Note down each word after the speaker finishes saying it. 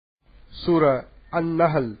சூரா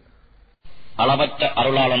அன்-நஹல். அளவற்ற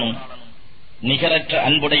அருளாளனும் நிகரற்ற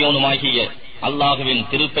அன்புடையோனுமாகிய அல்லாஹுவின்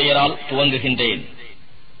திருப்பெயரால் துவங்குகின்றேன்.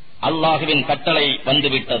 அல்லாஹுவின் கட்டளை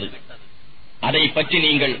வந்துவிட்டது, அதை பற்றி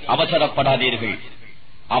நீங்கள் அவசரப்படாதீர்கள்.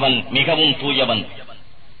 அவன் மிகவும் தூயவன்,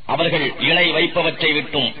 அவர்கள் இணை வைப்பவற்றை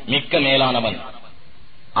விட்டும் மிக்க மேலானவன்.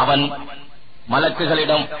 அவன்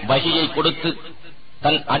மலக்குகளிடம் வஹியை கொடுத்து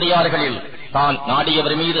தன் அடியார்களில் தான்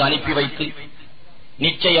நாடியவர் மீது அனுப்பி வைத்து,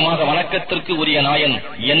 நிச்சயமாக வணக்கத்திற்கு உரிய நாயன்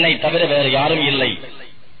என்னை தவிர வேறு யாரும் இல்லை,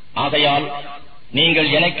 ஆகையால் நீங்கள்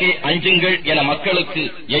எனக்கே அஞ்சுங்கள் என மக்களுக்கு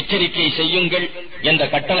எச்சரிக்கை செய்யுங்கள் என்ற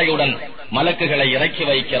கட்டளையுடன் மலக்குகளை இறக்கி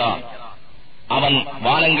வைக்கிறான். அவன்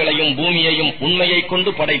வானங்களையும் பூமியையும் உண்மையை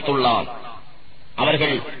கொண்டு படைத்துள்ளான்.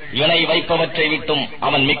 அவர்கள் இணை வைப்பவற்றை விட்டும்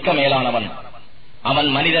அவன் மிக்க மேலானவன். அவன்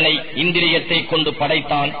மனிதனை இந்திரியத்தை கொண்டு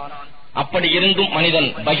படைத்தான். அப்படி இருந்தும் மனிதன்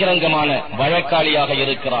பகிரங்கமான வழக்காளியாக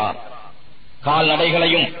இருக்கிறார்.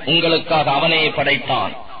 கால்நடைகளையும் உங்களுக்காக அவனே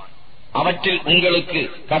படைத்தான். அவற்றில் உங்களுக்கு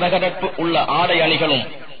கதகதப்பு உள்ள ஆடை அணிகளும்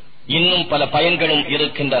இன்னும் பல பயன்களும்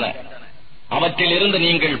இருக்கின்றன. அவற்றிலிருந்து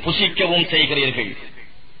நீங்கள் புசிக்கவும் செய்கிறீர்கள்.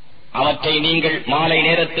 அவற்றை நீங்கள் மாலை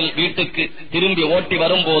நேரத்தில் வீட்டுக்கு திரும்பி ஓட்டி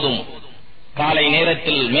வரும்போதும் காலை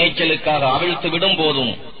நேரத்தில் மேய்ச்சலுக்காக அவிழ்த்து விடும்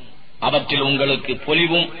போதும் அவற்றில் உங்களுக்கு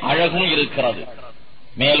பொலிவும் அழகும் இருக்கிறது.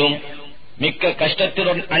 மேலும் மிக்க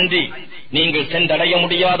கஷ்டத்துடன் அன்றி நீங்கள் சென்றடைய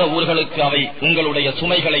முடியாத ஊர்களுக்கு அவை உங்களுடைய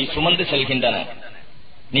சுமைகளை சுமந்து செல்கின்றன.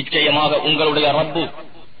 நிச்சயமாக உங்களுடைய ரப்பு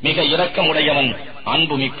மிக இரக்கமுடையவன்,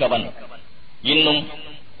 அன்பு மிக்கவன். இன்னும்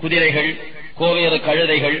குதிரைகள், கோவேறு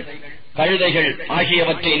கழுதைகள்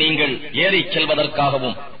ஆகியவற்றை நீங்கள் ஏறிச்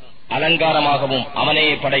செல்வதற்காகவும் அலங்காரமாகவும் அவனே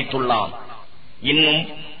படைத்துள்ளான். இன்னும்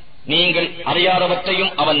நீங்கள்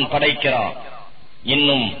அறியாதவற்றையும் அவன் படைக்கிறான்.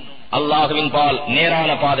 இன்னும் அல்லாஹுவின் பால்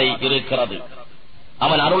நேரான பாதை இருக்கிறது.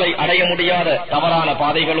 அவன் அருளை அடைய முடியாத தவறான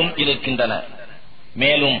பாதைகளும் இருக்கின்றன.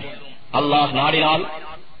 மேலும் அல்லாஹ் நாடினால்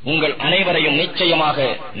உங்கள் அனைவரையும் நிச்சயமாக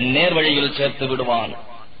நேர்வழியில் சேர்த்து விடுவான்.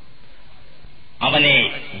 அவனே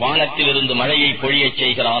வானத்திலிருந்து மழையை பொழியச்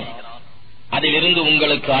செய்கிறான். அதிலிருந்து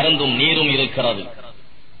உங்களுக்கு அருந்தும் நீரும் இருக்கிறது.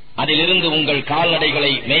 அதிலிருந்து உங்கள்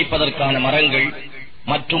கால்நடைகளை மேய்ப்பதற்கான மரங்கள்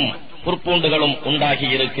மற்றும் புற்பூண்டுகளும் உண்டாகி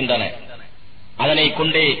இருக்கின்றன. அதனை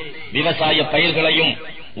கொண்டே விவசாய பயிர்களையும்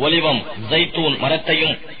ஒலிவம் ஜைத்தூன்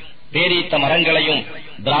மரத்தையும் பேரீத்த மரங்களையும்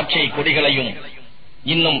திராட்சை கொடிகளையும்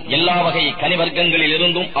இன்னும் எல்லா வகை கனிவர்க்கங்களில்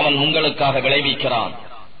இருந்தும் அவன் உங்களுக்காக விளைவிக்கிறான்.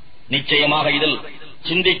 நிச்சயமாக இதில்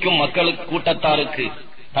சிந்திக்கும் மக்களுக்கு கூட்டத்தாருக்கு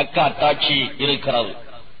தக்க அத்தாட்சி இருக்கிறது.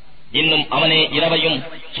 இன்னும் அவனே இரவையும்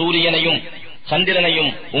சூரியனையும்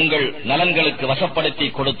சந்திரனையும் உங்கள் நலன்களுக்கு வசப்படுத்தி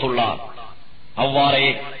கொடுத்துள்ளான். அவ்வாறே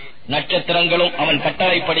நட்சத்திரங்களும் அவன்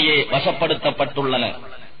கட்டளைப்படியே வசப்படுத்தப்பட்டுள்ளன.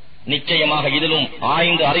 நிச்சயமாக இதிலும்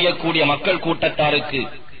ஆய்ந்து அறியக்கூடிய மக்கள் கூட்டத்தாருக்கு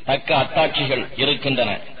தக்க அத்தாட்சிகள்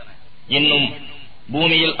இருக்கின்றன. இன்னும்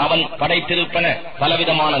பூமியில் அவன் படைத்திருப்பன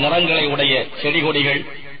பலவிதமான நிறங்களை உடைய செடிகொடிகள்,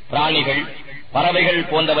 பிராணிகள், பறவைகள்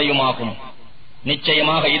போன்றவையுமாகும்.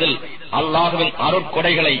 நிச்சயமாக இதில் அல்லாஹுவின்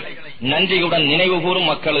அருட்கொடைகளை நன்றியுடன் நினைவு கூறும்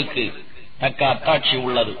மக்களுக்கு தக்க அத்தாட்சி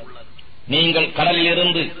உள்ளது. நீங்கள்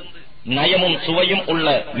கடலிலிருந்து நயமும் சுவையும் உள்ள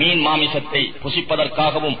மீன் மாமிசத்தை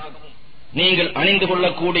புசிப்பதற்காகவும் நீங்கள் அணிந்து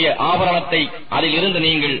கொள்ளக்கூடிய ஆபரணத்தை அதிலிருந்து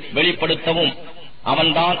நீங்கள் வெளிப்படுத்தவும்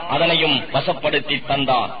அவன்தான் அதனையும் வசப்படுத்தி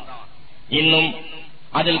தந்தான். இன்னும்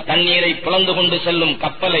அதில் தண்ணீரை பிளந்து கொண்டு செல்லும்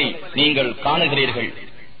கப்பலை நீங்கள் காணுகிறீர்கள்.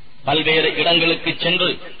 பல்வேறு இடங்களுக்கு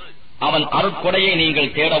சென்று அவன் அருட்கொடையை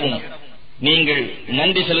நீங்கள் தேடவும் நீங்கள்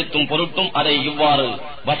நன்றி செலுத்தும் பொருட்டும் அதை இவ்வாறு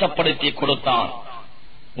வசப்படுத்தி கொடுத்தான்.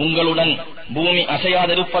 உங்களுடன் பூமி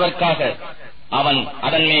அசையாதிருப்பதற்காக அவன்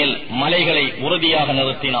அதன் மேல் மலைகளை உறுதியாக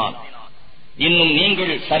நிறுத்தினான். இன்னும்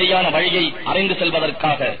நீங்கள் சரியான வழியை அறிந்து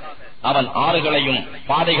செல்வதற்காக அவன் ஆறுகளையும்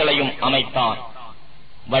பாதைகளையும் அமைத்தான்.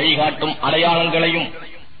 வழிகாட்டும் அடையாளங்களையும்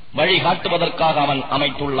வழிகாட்டுவதற்காக அவன்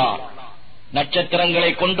அமைத்துள்ளான்.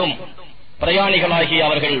 நட்சத்திரங்களை கொண்டும் பிரயாணிகளாகிய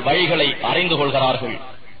அவர்கள் வழிகளை அறிந்து கொள்கிறார்கள்.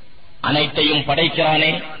 அனைத்தையும்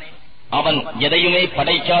படைக்கிறானே, அவன் எதையுமே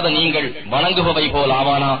படைக்காத நீங்கள் வணங்குபவை போல்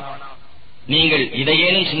ஆவானா? நீங்கள்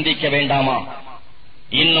இதையேனும் சிந்திக்க வேண்டாமா?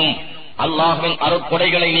 இன்னும் அல்லாஹ்வின்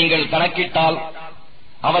அருட்கொடைகளை நீங்கள் கணக்கிட்டால்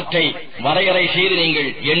அவற்றை வரையறை செய்து நீங்கள்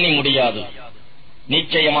எண்ணி முடியாது.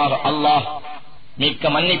 நிச்சயமாக அல்லாஹ் மிக்க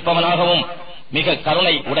மன்னிப்பவனாகவும் மிக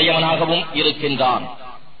கருணை உடையவனாகவும் இருக்கின்றான்.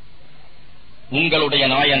 உங்களுடைய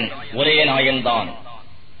நாயன் ஒரே நாயன்தான்.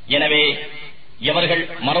 எனவே எவர்கள்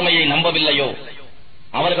மறுமையை நம்பவில்லையோ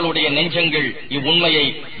அவர்களுடைய நெஞ்சங்கள் இவ்வுண்மையை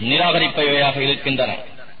நிராகரிப்பவையாக இருக்கின்றன.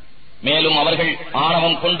 மேலும் அவர்கள்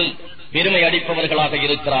ஆணவம் கொண்டு பெருமை அடிப்பவர்களாக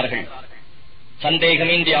இருக்கிறார்கள்.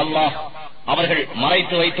 சந்தேகமின்றி அல்லாஹ் அவர்கள்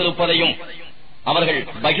மறைத்து வைத்திருப்பதையும் அவர்கள்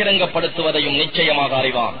பகிரங்கப்படுத்துவதையும் நிச்சயமாக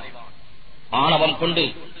அறிவான். ஆணவம் கொண்டு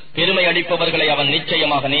பெருமை அடிப்பவர்களை அவன்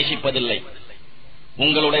நிச்சயமாக நேசிப்பதில்லை.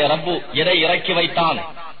 உங்களுடைய ரப்பு எதை இறக்கி வைத்தான்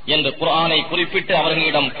என்று குர்ஆனை குறிப்பிட்டு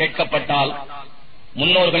அவர்களிடம் கேட்கப்பட்டால்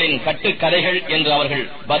முன்னோர்களின் கட்டுக்கதைகள் என்று அவர்கள்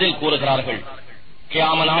பதில் கூறுகிறார்கள்.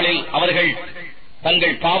 கியாம நாளில் அவர்கள்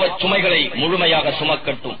தங்கள் பாவச் சுமைகளை முழுமையாக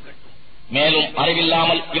சுமக்கட்டும். மேலும்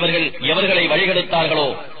அறிவில்லாமல் இவர்கள் எவர்களை வழிகெடுத்தார்களோ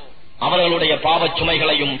அவர்களுடைய பாவச்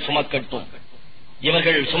சுமைகளையும் சுமக்கட்டும்.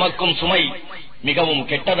 இவர்கள் சுமக்கும் சுமை மிகவும்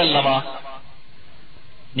கெட்டதல்லவா?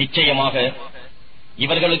 நிச்சயமாக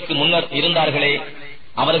இவர்களுக்கு முன்னர் இருந்தார்களே,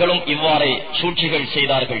 அவர்களும் இவ்வாறே சூழ்ச்சிகள்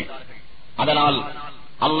செய்தார்கள். அதனால்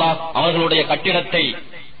அல்லாஹ் அவர்களுடைய கட்டிடத்தை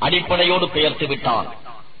அடிப்படையோடு பெயர்த்து விட்டான்.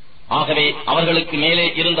 ஆகவே அவர்களுக்கு மேலே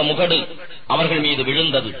இருந்த முகடு அவர்கள் மீது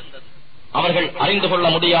விழுந்தது. அவர்கள் அறிந்து கொள்ள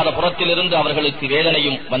முடியாத புறத்திலிருந்து அவர்களுக்கு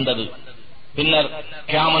வேதனையும் வந்தது. பின்னர்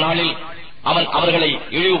கியாம நாளில் அவன் அவர்களை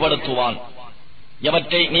இழிவுபடுத்துவான்.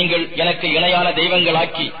 எவற்றை நீங்கள் எனக்கு இணையான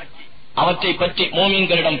தெய்வங்களாக்கி அவற்றை பற்றி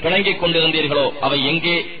மோமீன்களிடம் பிணங்கிக் கொண்டிருந்தீர்களோ அவை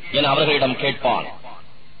எங்கே என அவர்களிடம் கேட்பான்.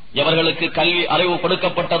 எவர்களுக்கு கல்வி அறிவு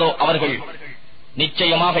கொடுக்கப்பட்டதோ அவர்கள்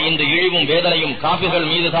நிச்சயமாக இந்த இழிவும் வேதனையும் காபிர்கள்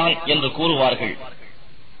மீதுதான் என்று கூறுவார்கள்.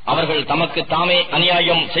 அவர்கள் தமக்கு தாமே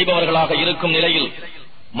அநியாயம் செய்பவர்களாக இருக்கும் நிலையில்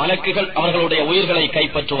மலக்குகள் அவர்களுடைய உயிர்களை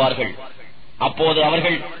கைப்பற்றுவார்கள். அப்போது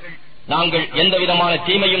அவர்கள் நாங்கள் எந்தவிதமான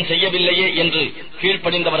தீமையும் செய்யவில்லையே என்று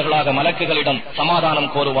கீழ்ப்படிந்தவர்களாக மலக்குகளிடம் சமாதானம்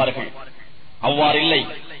கோருவார்கள். அவ்வாறில்லை,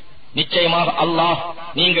 நிச்சயமாக அல்லாஹ்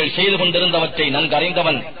நீங்கள் செய்து கொண்டிருந்தவற்றை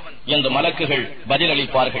நன்கறிந்தவன் என்று மலக்குகள்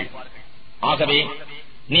பதிலளிப்பார்கள். ஆகவே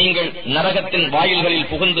நீங்கள் நரகத்தின் வாயில்களில்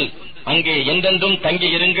புகுந்து அங்கே என்றென்றும்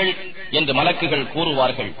தங்கியிருங்கள் என்று மலக்குகள்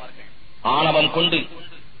கூறுவார்கள். ஆணவம் கொண்டு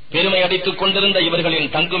பெருமை அடித்துக் கொண்டிருந்த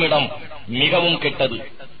இவர்களின் தங்குமிடம் மிகவும் கெட்டது.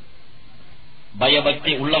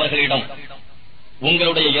 பயபக்தி உள்ளவர்களிடம்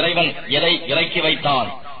உங்களுடைய இறைவன் எதை இறக்கி வைத்தான்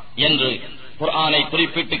என்று குர்ஆனை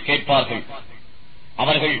குறிப்பிட்டு கேட்பார்கள்.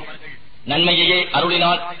 அவர்கள் நன்மையையே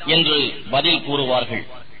அருளினான் என்று பதில் கூறுவார்கள்.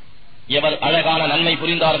 எவர் அழகான நன்மை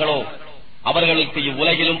புரிந்தார்களோ அவர்களுக்கு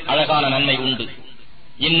இவ்வுலகிலும் அழகான நன்மை உண்டு.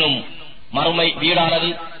 இன்னும் மறுமை வீடானது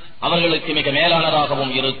அவர்களுக்கு மிக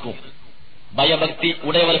மேலானதாகவும் இருக்கும். பயபக்தி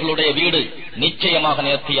உடையவர்களுடைய வீடு நிச்சயமாக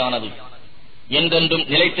நேர்த்தியானது. என்றென்றும்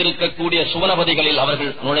நிலைத்திருக்கக்கூடிய சுவனபதிகளில்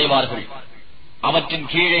அவர்கள் நுழைவார்கள். அவற்றின்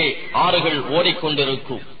கீழே ஆறுகள்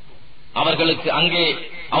ஓடிக்கொண்டிருக்கும். அவர்களுக்கு அங்கே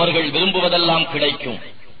அவர்கள் விரும்புவதெல்லாம் கிடைக்கும்.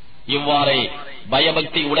 இவ்வாறே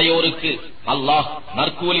பயபக்தி உடையோருக்கு அல்லாஹ்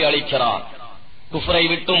நற்கூலி அளிக்கிறார். குஃப்ரை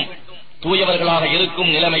விட்டும் தூயவர்களாக இருக்கும்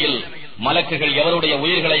நிலைமையில் மலக்குகள் எவருடைய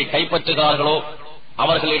உயிர்களை கைப்பற்றுகிறார்களோ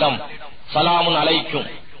அவர்களிடம் சலாமுன் அலைக்கும்,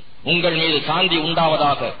 உங்கள் மீது சாந்தி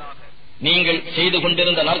உண்டாவதாக, நீங்கள் செய்து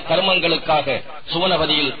கொண்டிருந்த நற்கர்மங்களுக்காக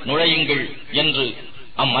சுவனபதியில் நுழையுங்கள் என்று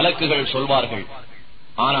அம்மலக்குகள் சொல்வார்கள்.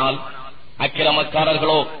 ஆனால்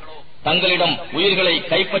அக்கிரமக்காரர்களோ தங்களிடம் உயிர்களை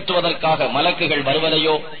கைப்பற்றுவதற்காக மலக்குகள்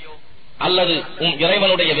வருவதையோ அல்லது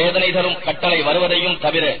இறைவனுடைய வேதனை தரும் கட்டளை வருவதையும்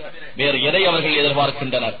தவிர வேறு எதை அவர்கள்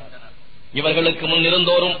எதிர்பார்க்கின்றனர்? இவர்களுக்கு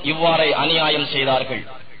முன்னிருந்தோரும் இவ்வாறே அநியாயம் செய்தார்கள்.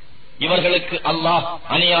 இவர்களுக்கு அல்லாஹ்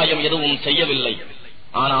அநியாயம் எதுவும் செய்யவில்லை.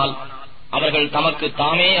 ஆனால் அவர்கள் தமக்கு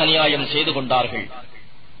தாமே அநியாயம் செய்து கொண்டார்கள்.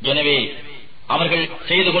 எனவே அவர்கள்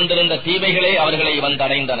செய்து கொண்டிருந்த தீமைகளே அவர்களை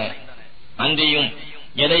வந்தடைந்தன. அன்றியும்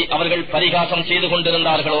எதை அவர்கள் பரிகாசம் செய்து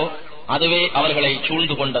கொண்டிருந்தார்களோ அதுவே அவர்களை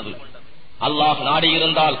சூழ்ந்து கொண்டது. அல்லாஹ்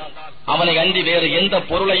நாடியிருந்தால் அவனை அன்றி வேறு எந்த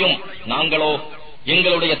பொருளையும் நாங்களோ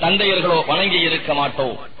எங்களுடைய தந்தையர்களோ வணங்கி இருக்க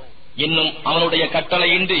மாட்டோம். இன்னும் அவனுடைய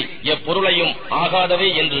கட்டளையின்றி எப்பொருளையும் ஆகாதவே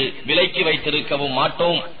என்று விலக்கி வைத்திருக்கவும்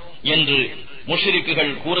மாட்டோம் என்று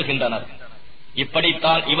முஷ்ரிக்குகள் கூறுகின்றனர்.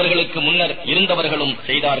 இப்படித்தான் இவர்களுக்கு முன்னர் இருந்தவர்களும்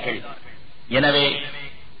செய்தார்கள். எனவே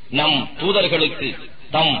நம் தூதர்களுக்கு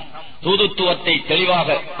தம் தூதுத்துவத்தை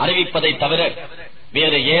தெளிவாக அறிவிப்பதை தவிர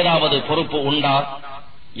வேறு ஏதாவது பொறுப்பு உண்டா?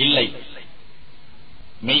 இல்லை.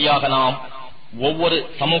 மெய்யாக நாம் ஒவ்வொரு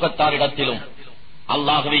சமூகத்தாரிடத்திலும்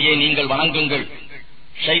அல்லாஹ்வையே நீங்கள் வணங்குங்கள்,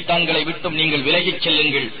 ஷைத்தான்களை விட்டும் நீங்கள் விலகிச்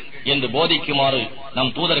செல்லுங்கள் என்று போதிக்குமாறு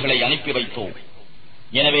நம் தூதர்களை அனுப்பி வைத்தோம்.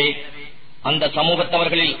 எனவே அந்த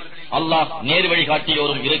சமூகத்தவர்களில் அல்லாஹ் நேர் வழி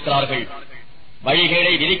காட்டியோரும் இருக்கிறார்கள்,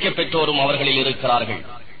 வழிகேடை விதிக்கப் பெற்றோரும் அவர்களில் இருக்கிறார்கள்.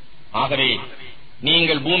 ஆகவே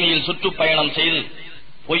நீங்கள் பூமியில் சுற்றுப்பயணம் செய்து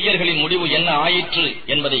பொய்யர்களின் முடிவு என்ன ஆயிற்று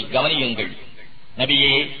என்பதை கவனியுங்கள்.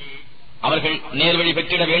 நபியே, அவர்கள் நேர்வழி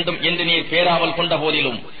பெற்றிட வேண்டும் என்று நீர் பேராவல் கொண்ட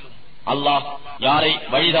போதிலும் அல்லாஹ் யாரை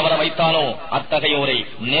வழி தவற வைத்தானோ அத்தகையோரை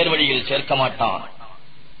நேர்வழியில் சேர்க்க மாட்டான்.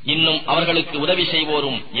 இன்னும் அவர்களுக்கு உதவி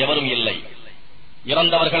செய்வோரும் எவரும் இல்லை.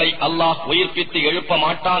 இறந்தவர்களை அல்லாஹ் உயிர்ப்பித்து எழுப்ப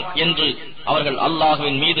மாட்டான் என்று அவர்கள்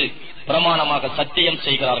அல்லாஹுவின் மீது பிரமாணமாக சத்தியம்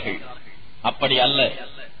செய்கிறார்கள். அப்படி அல்ல.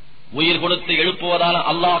 உயிர் கொடுத்து எழுப்புவதான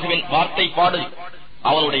அல்லாஹுவின் வார்த்தைப்பாடு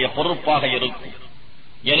அவனுடைய பொறுப்பாக இருக்கும்.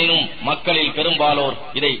 எனினும் மக்களில் பெரும்பாலோர்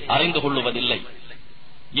இதை அறிந்து கொள்ளுவதில்லை.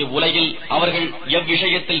 இவ்வுலகில் அவர்கள்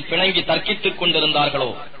எவ்விஷயத்தில் பிணங்கி தர்க்கித்துக் கொண்டிருந்தார்களோ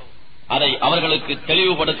அதை அவர்களுக்கு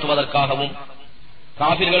தெளிவுபடுத்துவதற்காகவும்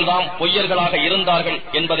காபிர்கள்தாம் பொய்யர்களாக இருந்தார்கள்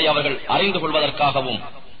என்பதை அவர்கள் அறிந்து கொள்வதற்காகவும்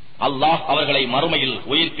அல்லாஹ் அவர்களை மறுமையில்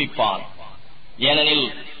உயிர்ப்பிப்பான். ஏனெனில்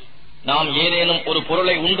நாம் ஏதேனும் ஒரு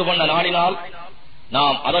பொருளை உண்டு பண்ண நாடினால்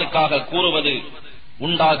நாம் அதற்காக கூறுவது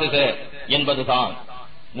உண்டாகுக என்பதுதான்,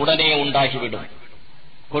 உடனே உண்டாகிவிடும்.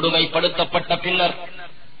 கொடுமைப்படுத்தப்பட்ட பின்னர்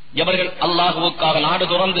எவர்கள் அல்லாஹுவுக்காக நாடு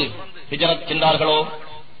துறந்து ஹிஜ்ரத் சென்றார்களோ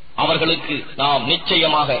அவர்களுக்கு நாம்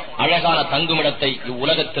நிச்சயமாக அழகான தங்குமிடத்தை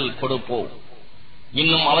இவ்வுலகத்தில் கொடுப்போம்.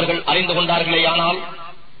 இன்னும் அவர்கள் அறிந்து கொண்டார்களேயானால்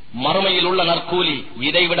மறுமையில் உள்ள நற்கூலி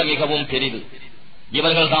இதைவிட மிகவும் பெரிது.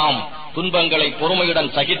 இவர்கள்தாம் துன்பங்களை பொறுமையுடன்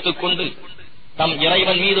சகித்துக் கொண்டு தம்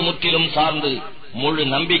இறைவன் மீது முற்றிலும் சார்ந்து முழு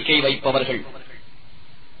நம்பிக்கை வைப்பவர்கள்.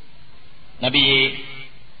 நபியே,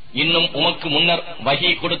 இன்னும் உமக்கு முன்னர்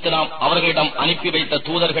வஹி கொடுத்து நாம் அவர்களிடம் அனுப்பி வைத்த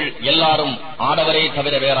தூதர்கள் எல்லாரும் ஆடவரே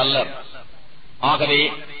தவிர வேறல்லர். ஆகவே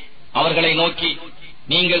அவர்களை நோக்கி,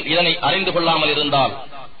 நீங்கள் இதனை அறிந்து கொள்ளாமல் இருந்தால்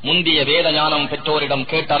முந்திய வேத ஞானம் பெற்றோரிடம்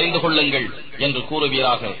கேட்டு அறிந்து கொள்ளுங்கள் என்று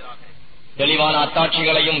கூறுவீராக. தெளிவான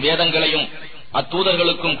அத்தாட்சிகளையும் வேதங்களையும்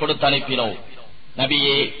அத்தூதர்களுக்கும் கொடுத்து அனுப்பினோம்.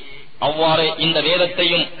 நபியே, அவ்வாறு இந்த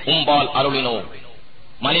வேதத்தையும் உம்பால் அருளினோம்.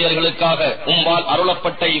 மனிதர்களுக்காக உம்பால்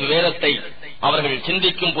அருளப்பட்ட இவ்வேதத்தை அவர்கள்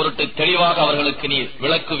சிந்திக்கும் பொருட்டு தெளிவாக அவர்களுக்கு நீர்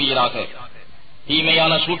விளக்குவீராக.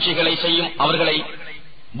 தீமையான சூழ்ச்சிகளை செய்யும் அவர்களை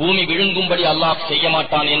பூமி விழுங்கும்படி அல்லாஹ் செய்ய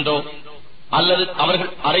மாட்டான் என்றோ, அல்லது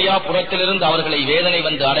அவர்கள் அறையா புறத்திலிருந்து அவர்களை வேதனை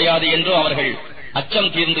வந்து அடையாது என்றோ அவர்கள்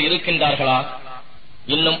அச்சம் தீர்ந்து இருக்கின்றார்களா?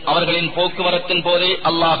 இன்னும் அவர்களின் போக்குவரத்தின் போதே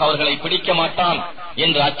அல்லாஹ் அவர்களை பிடிக்க மாட்டான்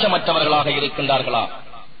என்று அச்சமற்றவர்களாக இருக்கின்றார்களா?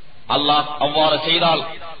 அல்லாஹ் அவ்வாறு செய்தால்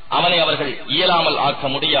அவனை அவர்கள் இயலாமல் ஆக்க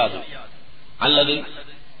முடியாது. அல்லது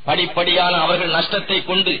படிப்படியான அவர்கள் நஷ்டத்தை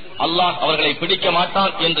கொண்டு அல்லாஹ் அவர்களை பிடிக்க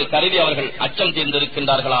மாட்டான் என்று கருதி அவர்கள் அச்சம்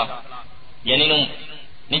தீர்ந்திருக்கின்றார்களா? எனினும்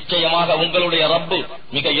நிச்சயமாக உங்களுடைய ரப்பு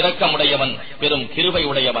மிக இரக்கமுடையவன், பெரும் கிருபை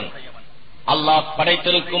உடையவன். அல்லாஹ்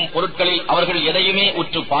படைத்திருக்கும் பொருட்களில் அவர்கள் எதையுமே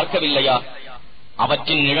உற்று பார்க்கவில்லையா?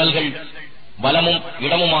 அவற்றின் நிழல்கள் வலமும்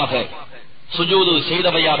இடமுமாக சுஜூது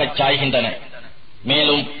செய்தவையாக சாய்கின்றன.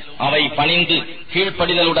 மேலும் அவை பணிந்து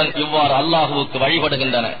கீழ்ப்படிதலுடன் இவ்வாறு அல்லாஹுவுக்கு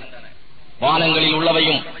வழிபடுகின்றன. வானங்களில்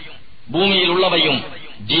உள்ளவையும் பூமியில் உள்ளவையும்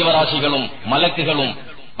ஜீவராசிகளும் மலக்குகளும்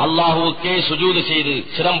அல்லாஹுவுக்கே சுஜூது செய்து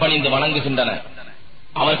சிரம்பணிந்து வணங்குகின்றன.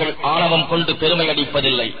 அவர்கள் ஆணவம் கொண்டு பெருமை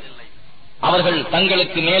அடிப்பதில்லை. அவர்கள்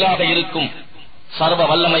தங்களுக்கு மேலாக இருக்கும் சர்வ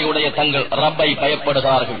வல்லமையுடைய தங்கள் ரப்பை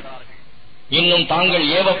பயப்படுகிறார்கள். இன்னும் தாங்கள்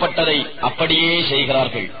ஏவப்பட்டதை அப்படியே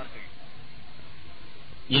செய்கிறார்கள்.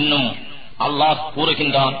 இன்னும் அல்லாஹ்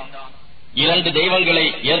கூறுகின்றான், 2 தெய்வங்களை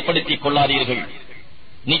ஏற்படுத்திக் கொள்ளாதீர்கள்.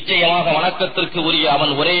 நிச்சயமாக வணக்கத்திற்கு உரிய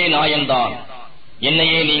அவன் ஒரே நாயன்தான்.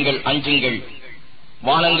 என்னையே நீங்கள் அஞ்சுங்கள்.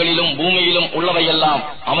 வானங்களிலும் பூமியிலும் உள்ளவையெல்லாம்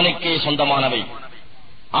அவனுக்கே சொந்தமானவை.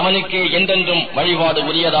 அவனுக்கே என்றென்றும் வழிபாடு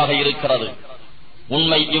உரியதாக இருக்கிறது.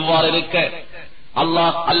 உண்மை இவ்வாறு இருக்க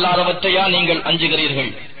அல்லாஹ் அல்லாதவற்றையா நீங்கள்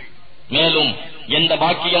அஞ்சுகிறீர்கள்? மேலும் எந்த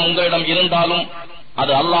பாக்கியம் உங்களிடம் இருந்தாலும்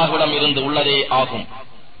அது அல்லாஹ்விடம் இருந்து உள்ளதே ஆகும்.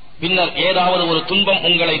 பின்னர் ஏதாவது ஒரு துன்பம்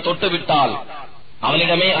உங்களை தொட்டுவிட்டால்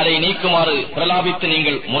அவனிடமே அதை நீக்குமாறு பிரலாபித்து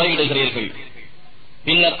நீங்கள் முறையிடுகிறீர்கள்.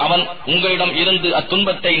 பின்னர் அவன் உங்களிடம் இருந்து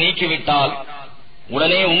அத்துன்பத்தை நீக்கிவிட்டால்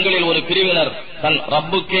உடனே உங்களில் ஒரு பிரிவினர் தன்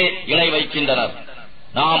ரப்புக்கே இணை வைக்கின்றனர்.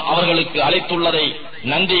 நாம் அவர்களுக்கு அளித்துள்ளதை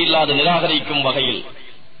நன்றி இல்லாது நிராகரிக்கும் வகையில்.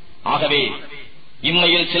 ஆகவே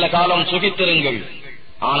இம்மையில் சில காலம் சுகித்திருங்கள்,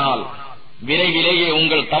 ஆனால் விரைவிலேயே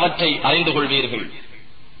உங்கள் தவற்றை அறிந்து கொள்வீர்கள்.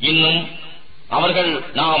 இன்னும் அவர்கள்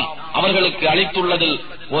நாம் அவர்களுக்கு அளித்துள்ளதில்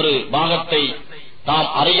ஒரு பாகத்தை தாம்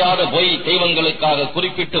அறியாத பொய் தெய்வங்களுக்காக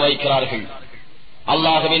குறிப்பிட்டு வைக்கிறார்கள்.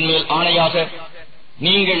 அல்லாஹ்வின் மேல் ஆணையாக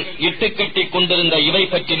நீங்கள் இட்டுக்கட்டிக் கொண்டிருந்த இவை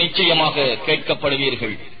பற்றி நிச்சயமாக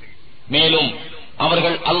கேட்கப்படுவீர்கள். மேலும்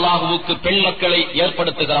அவர்கள் அல்லாஹுவுக்கு பெண் மக்களை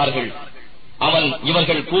ஏற்படுத்துகிறார்கள். அவன்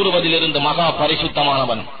இவர்கள் கூறுவதிலிருந்து மகா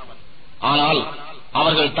பரிசுத்தமானவன். ஆனால்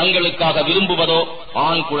அவர்கள் தங்களுக்காக விரும்புவதோ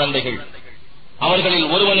ஆண் குழந்தைகள். அவர்களில்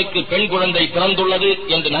ஒருவனுக்கு பெண் குழந்தை பிறந்துள்ளது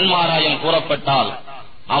என்று நன்மாராயம் கூறப்பட்டால்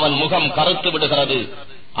அவன் முகம் கருத்து விடுகிறது,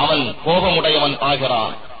 அவன் கோபமுடையவன்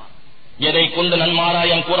ஆகிறான். எதை கொண்டு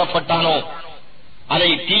நன்மாராயம் கூறப்பட்டானோ அதை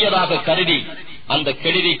தீயதாக கருதி அந்த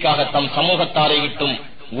கெடுதிக்காக தம் சமூகத்தாரை விட்டும்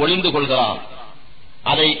ஒளிந்து கொள்கிறான்.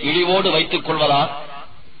 அதை இழிவோடு வைத்துக் கொள்வதா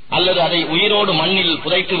அல்லது அதை உயிரோடு மண்ணில்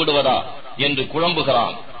புதைத்து விடுவதா என்று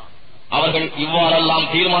குழம்புகிறான். அவர்கள் இவ்வாறெல்லாம்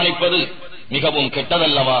தீர்மானிப்பது மிகவும்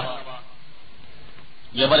கெட்டதல்லவா?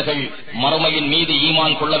 எவர்கள் மறுமையின் மீது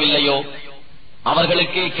ஈமான் கொள்ளவில்லையோ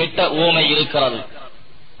அவர்களுக்கே கெட்ட உவமை இருக்கிறது.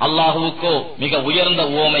 அல்லாஹுவுக்கோ மிக உயர்ந்த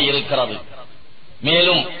உவமை இருக்கிறது.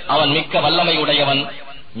 மேலும் அவன் மிக்க வல்லமை உடையவன்,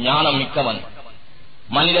 ஞானம் மிக்கவன்.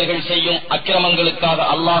 மனிதர்கள் செய்யும் அக்கிரமங்களுக்காக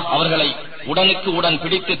அல்லாஹ் அவர்களை உடனுக்கு உடன்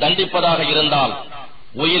பிடித்து தண்டிப்பதாக இருந்தால்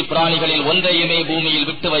உயிர் பிராணிகளில் ஒன்றையுமே பூமியில்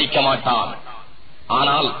விட்டு வைக்க மாட்டான்.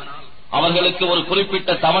 ஆனால் அவர்களுக்கு ஒரு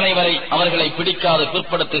குறிப்பிட்ட தவணை வரை அவர்களை பிடிக்காது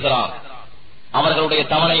பிற்படுத்துகிறான். அவர்களுடைய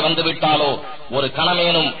தவணை வந்துவிட்டாலோ ஒரு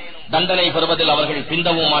கணமேனும் தண்டனை பெறுவதில் அவர்கள்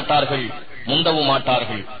பிந்தவும் மாட்டார்கள், முந்தவும்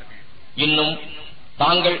மாட்டார்கள். இன்னும்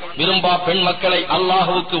தாங்கள் விரும்பா பெண் மக்களை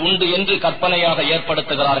அல்லாஹுவுக்கு உண்டு என்று கற்பனையாக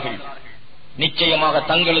ஏற்படுத்துகிறார்கள். நிச்சயமாக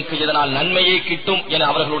தங்களுக்கு இதனால் நன்மையே கிட்டும் என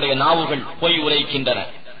அவர்களுடைய நாவுகள் பொய் உரைக்கின்றன.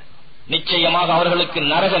 நிச்சயமாக அவர்களுக்கு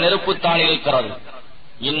நரக நெருப்புத்தான் இருக்கிறது.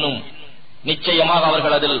 இன்னும் நிச்சயமாக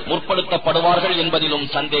அவர்கள் அதில் முற்படுத்தப்படுவார்கள் என்பதிலும்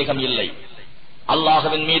சந்தேகம் இல்லை.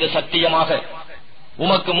 அல்லாஹுவின் மீது சத்தியமாக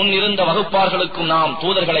உமக்கு முன் இருந்த வகுப்பார்களுக்கும் நாம்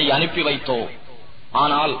தூதர்களை அனுப்பி வைத்தோம்.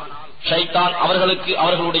 ஆனால் ஷைத்தான் அவர்களுக்கு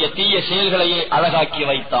அவர்களுடைய தீய செயல்களையே அழகாக்கி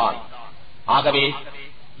வைத்தான். ஆகவே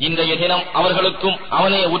இன்றைய தினம் அவர்களுக்கும்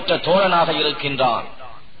அவனே உற்ற தோழனாக இருக்கின்றான்.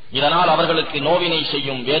 இதனால் அவர்களுக்கு நோவினை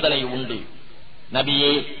செய்யும் வேதனை உண்டு.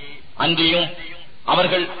 நபியே, அன்றியும்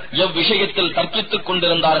அவர்கள் எவ்விஷயத்தில் தர்க்கித்துக்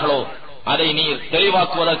கொண்டிருந்தார்களோ அதை நீர்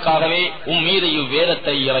தெளிவாக்குவதற்காகவே மீது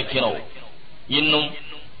இவ்வேதத்தை இறக்கினோம். இன்னும்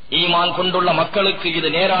ஈமான் கொண்டுள்ள மக்களுக்கு இது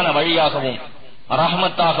நேரான வழியாகவும்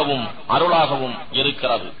ரஹ்மத்தாகவும் அருளாகவும்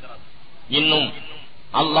இருக்கிறது. இன்னும்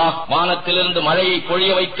அல்லாஹ் வானத்திலிருந்து மழையை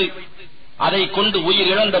பொழிய வைத்து அதை கொண்டு உயிர்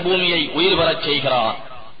இழந்த பூமியை உயிர் பெறச் செய்கிறார்.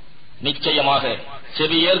 நிச்சயமாக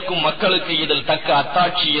செவியேற்கும் மக்களுக்கு இதில் தக்க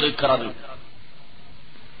அத்தாட்சி இருக்கிறது.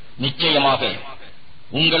 நிச்சயமாக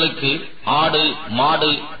உங்களுக்கு ஆடு, மாடு,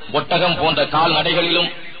 ஒட்டகம் போன்ற கால்நடைகளிலும்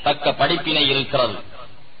தக்க படிப்பினை இருக்கிறது.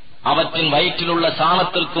 அவற்றின் வயிற்றிலுள்ள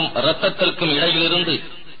சாணத்திற்கும் இரத்தத்திற்கும் இடையிலிருந்து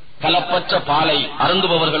கலப்பற்ற பாலை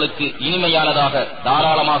அருந்துபவர்களுக்கு இனிமையானதாக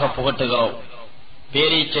தாராளமாக புகட்டுகிறோம்.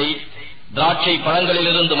 பேரீச்சை, திராட்சை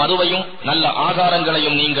பழங்களிலிருந்து மதுவையும் நல்ல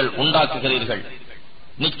ஆகாரங்களையும் நீங்கள் உண்டாக்குகிறீர்கள்.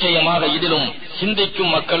 நிச்சயமாக இதிலும்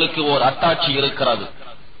சிந்திக்கும் மக்களுக்கு ஓர் அத்தாட்சி இருக்கிறது.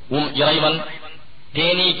 இறைவன்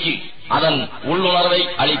தேனீக்கு அதன் உள்ளுணர்வை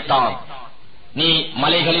அளித்தான். நீ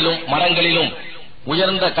மலைகளிலும் மரங்களிலும்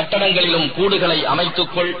உயர்ந்த கட்டடங்களிலும் கூடுகளை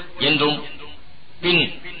அமைத்துக்கொள் என்றும், பின்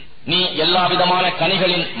நீ எல்லாவிதமான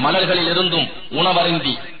கனிகளின் மலர்களில் இருந்தும்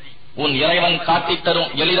உணவருந்தி உன் இறைவன் காட்டித்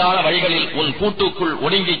தரும் எளிதான வழிகளில் உன் கூட்டுக்குள்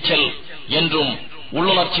ஒடுங்கிச் செல் என்றும்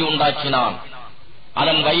உள்ளுணர்ச்சி உண்டாக்கினான்.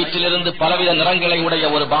 அதன் வயிற்றிலிருந்து பலவித நிறங்களை உடைய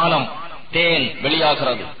ஒரு பானம் தேன்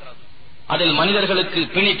வெளியாகிறது. அதில் மனிதர்களுக்கு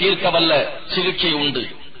பிணி தீர்க்க வல்ல சிகிச்சை உண்டு.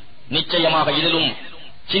 நிச்சயமாக இதிலும்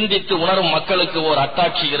சிந்தித்து உணரும் மக்களுக்கு ஓர்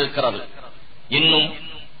அத்தாட்சி இருக்கிறது. இன்னும்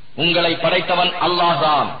உங்களை படைத்தவன்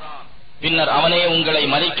அல்லாஹ்தான். பின்னர் அவனே உங்களை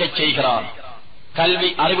மதிக்கச் செய்கிறான். கல்வி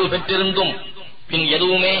அறிவு பெற்றிருந்தும் பின்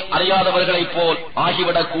எதுவுமே அறியாதவர்களைப் போல்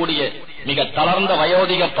ஆகிவிடக்கூடிய மிக தளர்ந்த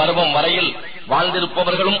வயோதிக பருவம் வரையில்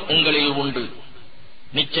வாழ்ந்திருப்பவர்களும் உங்களில் உண்டு.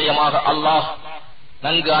 நிச்சயமாக அல்லாஹ்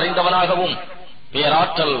நன்கு அறிந்தவனாகவும்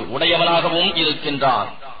பேராற்றல் உடையவனாகவும் இருக்கின்றான்.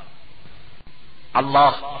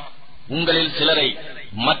 அல்லாஹ் உங்களில் சிலரை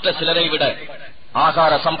மற்ற சிலரை விட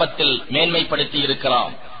ஆகார சம்பத்தில் மேன்மைப்படுத்தி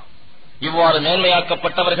இருக்கிறான். இவ்வாறு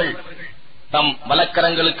மேன்மையாக்கப்பட்டவர்கள் தம்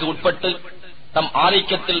வலக்கரங்களுக்கு உட்பட்டு தம்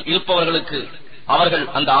ஆதிக்கத்தில் இருப்பவர்களுக்கு அவர்கள்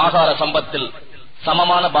அந்த ஆகார சம்பத்தில்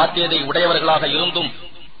சமமான பாத்தியதை உடையவர்களாக இருந்தும்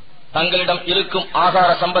தங்களிடம் இருக்கும் ஆகார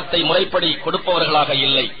சம்பத்தை முறைப்படி கொடுப்பவர்களாக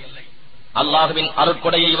இல்லை. அல்லாஹுவின்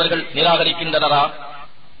அருட்கொடையை இவர்கள் நிராகரிக்கின்றனரா?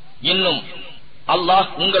 இன்னும் அல்லாஹ்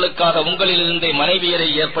உங்களுக்காக உங்களிலிருந்தே மனைவியரை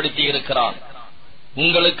ஏற்படுத்தி இருக்கிறான்.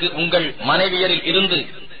 உங்களுக்கு உங்கள் மனைவியரில் இருந்து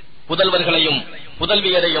புதல்வர்களையும்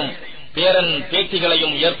புதல்வியரையும் பேரன்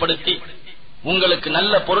பேத்திகளையும் ஏற்படுத்தி உங்களுக்கு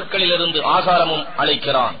நல்ல பொருட்களிலிருந்து ஆகாரமும்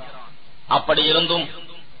அளிக்கிறான். அப்படியிருந்தும்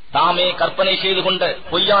தாமே கற்பனை செய்து கொண்ட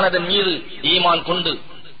பொய்யானதன் மீது ஈமான் கொண்டு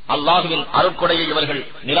அல்லாஹுவின் அருட்கொடையை இவர்கள்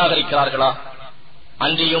நிராகரிக்கிறார்களா?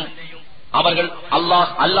 அன்றியும் அவர்கள்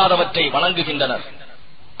அல்லாஹ் அல்லாதவற்றை வணங்குகின்றனர்.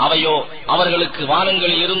 அவையோ அவர்களுக்கு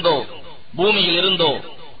வானங்களில் இருந்தோ பூமியில் இருந்தோ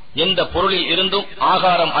எந்த பொருளில் இருந்தும்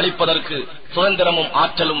ஆகாரம் அளிப்பதற்கு சுதந்திரமும்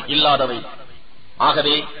ஆற்றலும் இல்லாதவை.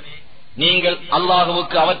 ஆகவே நீங்கள்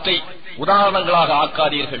அல்லாஹுவுக்கு அவற்றை உதாரணங்களாக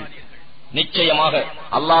ஆக்காதீர்கள். நிச்சயமாக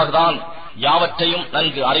அல்லாஹ்தான் யாவற்றையும்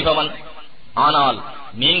நன்கு அறிபவன். ஆனால்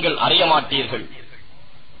நீங்கள் அறிய மாட்டீர்கள்.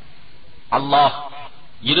 அல்லாஹ்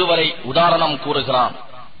இருவரை உதாரணம் கூறுகிறான்.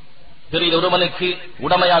 பிறிதொருவனுக்கு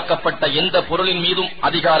உடமையாக்கப்பட்ட எந்த பொருளின் மீதும்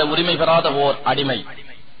அதிகார உரிமை பெறாத ஓர் அடிமை.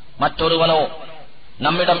 மற்றொருவனோ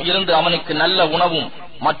நம்மிடம் இருந்து அவனுக்கு நல்ல உணவும்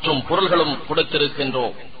மற்றும் பொருள்களும்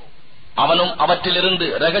கொடுத்திருக்கின்றோம். அவனும் அவற்றிலிருந்து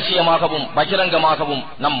ரகசியமாகவும் பகிரங்கமாகவும்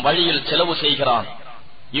நம் வழியில் செலவு செய்கிறான்.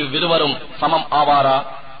 இவ்விருவரும் சமம் ஆவாரா?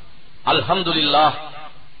 அல்ஹம்துலில்லாஹ்,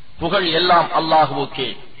 புகழ் எல்லாம் அல்லாஹுவுக்கே.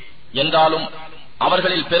 என்றாலும்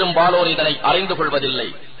அவர்களில் பெரும்பாலோர் இதனை அறிந்து கொள்வதில்லை.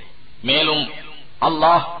 மேலும்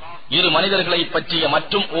அல்லாஹ் இரு மனிதர்களை பற்றிய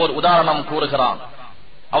மற்றும் ஓர் உதாரணம் கூறுகிறான்.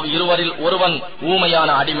 அவ் இருவரில் ஒருவன் ஊமையான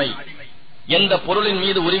அடிமை, எந்த பொருளின்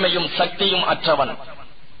மீது உரிமையும் சக்தியும் அற்றவன்.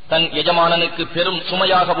 தன் எஜமானனுக்கு பெரும்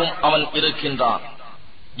சுமையாகவும் அவன் இருக்கின்றான்.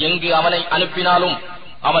 எங்கு அவனை அனுப்பினாலும்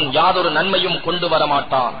அவன் யாதொரு நன்மையும் கொண்டு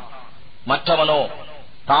வரமாட்டான். மற்றவனோ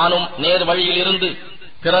தானும் நேர் வழியிலிருந்து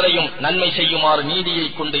பிறரையும் நன்மை செய்யுமாறு நீதியை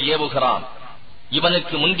கொண்டு ஏவுகிறான்.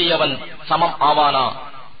 இவனுக்கு முந்தியவன் சமம் ஆவானா?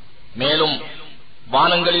 மேலும்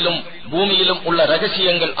வானங்களிலும் பூமியிலும் உள்ள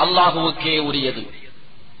ரகசியங்கள் அல்லாஹுவுக்கே உரியது.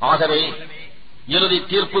 ஆகவே இறுதி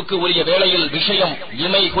தீர்ப்புக்கு உரிய வேளையில் விஷயம்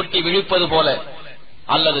இமை கொட்டி விழிப்பது போல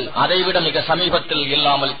அல்லது அதைவிட மிக சமீபத்தில்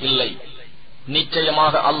இல்லாமல் இல்லை.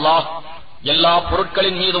 நிச்சயமாக அல்லாஹ் எல்லா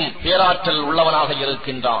பொருட்களின் மீதும் பேராற்றல் உள்ளவனாக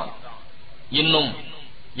இருக்கின்றான். இன்னும்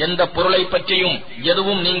எந்த பொருளை பற்றியும்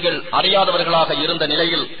எதுவும் நீங்கள் அறியாதவர்களாக இருந்த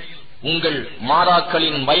நிலையில் உங்கள்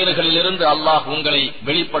மாதாக்களின் வயிறுகளிலிருந்து அல்லாஹ் உங்களை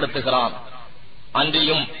வெளிப்படுத்துகிறான்.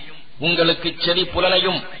 அன்றியும் உங்களுக்கு செவி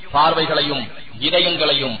புலனையும் பார்வைகளையும்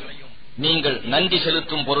இதயங்களையும் நீங்கள் நன்றி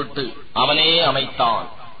செலுத்தும் பொருட்டு அவனே அமைத்தான்.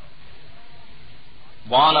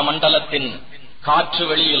 வானமண்டலத்தின் காற்று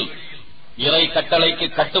வெளியில் இறை கட்டளைக்கு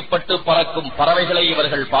கட்டுப்பட்டு பறக்கும் பறவைகளை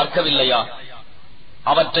இவர்கள் பார்க்கவில்லையா?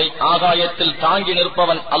 அவற்றை ஆகாயத்தில் தாங்கி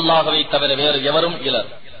நிற்பவன் அல்லாஹ்வை தவிர வேறு எவரும் இலர்.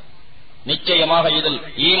 நிச்சயமாக இதில்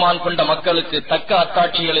ஈமான் கொண்ட மக்களுக்கு தக்க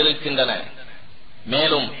அத்தாட்சிகள் இருக்கின்றன.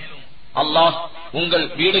 மேலும் அல்லாஹ் உங்கள்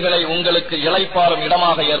வீடுகளை உங்களுக்கு இளைப்பாறும்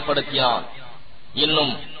இடமாக ஏற்படுத்தினான்.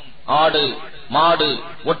 இன்னும் ஆடு, மாடு,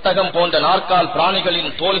 ஒட்டகம் போன்ற நாற்கால்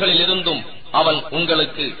பிராணிகளின் தோள்களில் இருந்தும் அவன்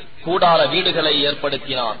உங்களுக்கு கூடார வீடுகளை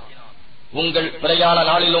ஏற்படுத்தினான். உங்கள் பிரயாண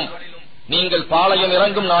நாளிலும் நீங்கள் பாளையம்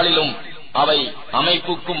இறங்கும் நாளிலும் அவை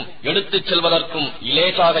அமைப்புக்கும் எடுத்துச் செல்வதற்கும்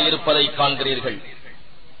இலேசாக இருப்பதை காண்கிறீர்கள்.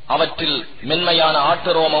 அவற்றில் மென்மையான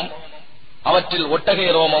ஆட்டு ரோமம், அவற்றில் ஒட்டகை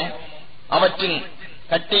ரோமம், அவற்றின்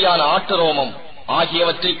கட்டியான ஆட்டு ரோமம்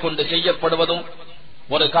ஆகியவற்றை கொண்டு செய்யப்படுவதும்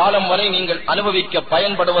ஒரு காலம் வரை நீங்கள் அனுபவிக்க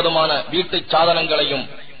பயன்படுவதுமான வீட்டு சாதனங்களையும்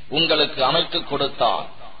உங்களுக்கு அமைத்துக் கொடுத்தார்.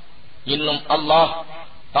 இன்னும் அல்லாஹ்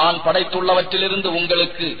தான் படைத்துள்ளவற்றிலிருந்து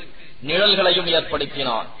உங்களுக்கு நிழல்களையும்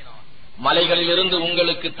ஏற்படுத்தினான். மலைகளிலிருந்து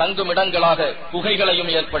உங்களுக்கு தங்கும் இடங்களாக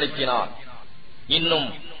குகைகளையும் ஏற்படுத்தினான். இன்னும்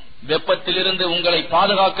வெப்பத்திலிருந்து உங்களை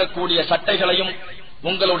பாதுகாக்கக்கூடிய சட்டைகளையும்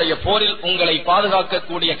உங்களுடைய போரில் உங்களை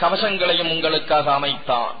பாதுகாக்கக்கூடிய கவசங்களையும் உங்களுக்காக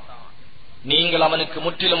அமைத்தான். நீங்கள் அவனுக்கு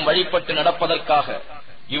முற்றிலும் வழிபட்டு நடப்பதற்காக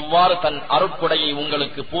இவ்வாறு தன் அருட்கொடையை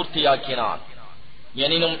உங்களுக்கு பூர்த்தியாக்கினான்.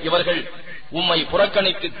 எனினும் இவர்கள் உம்மை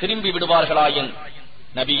புறக்கணித்து திரும்பி விடுவார்களாயின்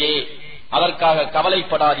நபியே, அதற்காக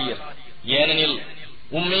கவலைப்படாதீர். ஏனெனில்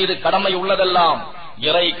உம்மீது கடமை உள்ளதெல்லாம்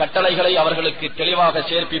இறை கட்டளைகளை அவர்களுக்கு தெளிவாக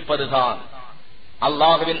சேர்ப்பிப்பதுதான்.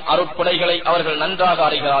 அல்லாஹுவின் அருட்கொடைகளை அவர்கள் நன்றாக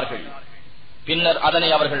அறிகிறார்கள். பின்னர் அதனை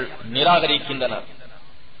அவர்கள் நிராகரிக்கின்றனர்.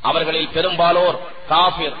 அவர்களில் பெரும்பாலோர்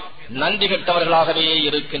காஃபிர், நன்றி கெட்டவர்களாகவே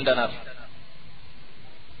இருக்கின்றனர்.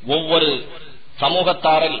 ஒவ்வொரு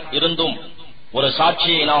சமூகத்தாரில் இருந்தும் ஒரு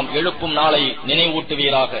சாட்சியை நாம் எழுப்பும் நாளை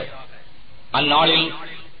நினைவூட்டுவீராக. அந்நாளில்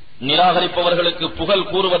நிராகரிப்பவர்களுக்கு புகழ்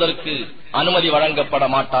கூறுவதற்கு அனுமதி வழங்கப்பட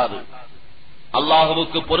மாட்டாது.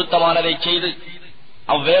 அல்லாஹுவுக்கு பொருத்தமானதை செய்து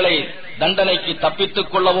அவ்வேளை தண்டனைக்கு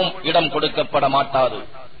தப்பித்துக் கொள்ளவும் இடம் கொடுக்கப்பட மாட்டாது.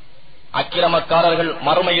 அக்கிரமக்காரர்கள்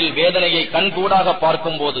மறுமையில் வேதனையை கண்கூடாக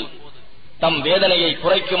பார்க்கும்போது தம் வேதனையை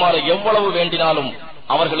குறைக்குமாறு எவ்வளவு வேண்டினாலும்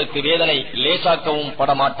அவர்களுக்கு வேதனை லேசாக்கவும்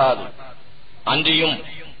படமாட்டாது. அன்றியும்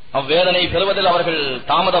அவ்வேதனை பெறுவதில் அவர்கள்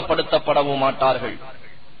தாமதப்படுத்தப்படவும் மாட்டார்கள்.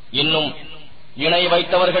 இன்னும் இணை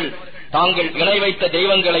வைத்தவர்கள் தாங்கள் இணை வைத்த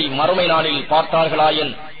தெய்வங்களை மறுமை நாளில்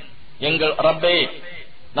பார்த்தார்களாயின், எங்கள் ரப்பே,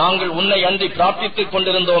 நாங்கள் உன்னை அன்றி பிரார்த்தித்துக்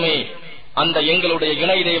கொண்டிருந்தோமே, அந்த எங்களுடைய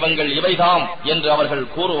இணை தெய்வங்கள் இவைதாம் என்று அவர்கள்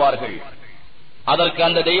கூறுவார்கள். அதற்கு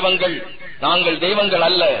அந்த தெய்வங்கள், நாங்கள் தெய்வங்கள்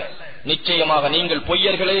அல்ல, நிச்சயமாக நீங்கள்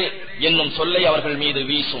பொய்யர்களே என்னும் சொல்லை அவர்கள் மீது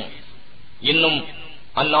வீசும். இன்னும்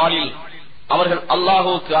அந்நாளில் அவர்கள்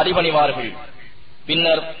அல்லாஹுவுக்கு அடிபணிவார்கள்.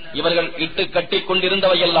 பின்னர் இவர்கள் இட்டு கட்டிக்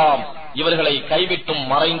கொண்டிருந்தவையெல்லாம் இவர்களை கைவிட்டும்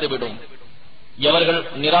மறைந்துவிடும். எவர்கள்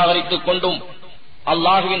நிராகரித்துக் கொண்டும்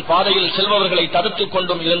அல்லாஹுவின் பாதையில் செல்பவர்களை தடுத்துக்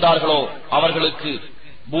கொண்டும் இருந்தார்களோ அவர்களுக்கு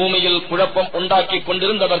பூமியில் குழப்பம் உண்டாக்கிக்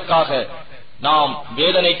கொண்டிருந்ததற்காக நாம்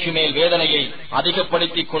வேதனைக்கு மேல் வேதனையை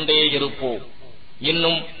அதிகப்படுத்திக் கொண்டே இருப்போம்.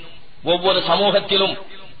 இன்னும் ஒவ்வொரு சமூகத்திலும்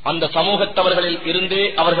அந்த சமூகத்தவர்களில் இருந்தே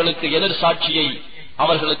அவர்களுக்கு எதிர் சாட்சியை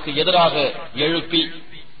அவர்களுக்கு எதிராக எழுப்பி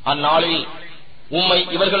அந்நாளில்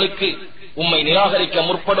இவர்களுக்கு உம்மை நிராகரிக்க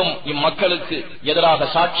முற்படும் இம்மக்களுக்கு எதிராக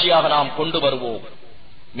சாட்சியாக நாம் கொண்டு வருவோம்.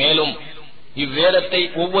 மேலும் இவ்வேதத்தை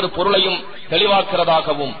ஒவ்வொரு பொருளையும்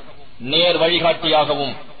தெளிவாக்குறதாகவும் நேர்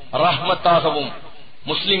வழிகாட்டியாகவும் ரஹ்மத்தாகவும்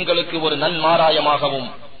முஸ்லிம்களுக்கு ஒரு நன்மாராயமாகவும்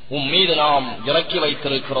மீது நாம் இறக்கி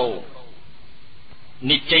வைத்திருக்கிறோம்.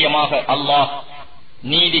 நிச்சயமாக அல்லாஹ்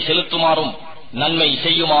நீதி செலுத்துமாறும் நன்மை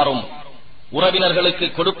செய்யுமாறும் உறவினர்களுக்கு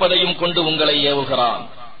கொடுப்பதையும் கொண்டு உங்களை ஏவுகிறான்.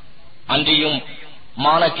 அன்றியும்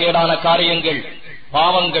மானக்கேடான காரியங்கள்,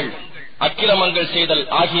 பாவங்கள், அக்கிரமங்கள் செய்தல்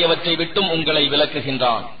ஆகியவற்றை விட்டும் உங்களை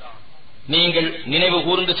விலக்குகின்றான். நீங்கள் நினைவு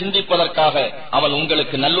கூர்ந்து சிந்திப்பதற்காக அவன்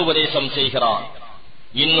உங்களுக்கு நல்லுபதேசம் செய்கிறான்.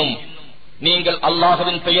 இன்னும் நீங்கள்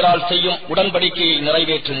அல்லாஹ்வின் பெயரால் செய்யும் உடன்படிக்கையை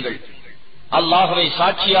நிறைவேற்றுங்கள். அல்லாஹ்வை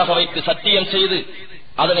சாட்சியாக வைத்து சத்தியம் செய்து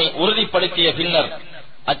அதனை உறுதிப்படுத்திய பின்னர்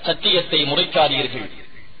அச்சத்தியத்தை முறைக்காதீர்கள்.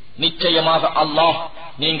 நிச்சயமாக அல்லாஹ்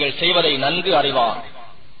நீங்கள் செய்வதை நன்கு அறிவான்.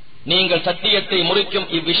 நீங்கள் சத்தியத்தை முறிக்கும்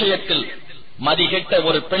இவ்விஷயத்தில் மதிகெட்ட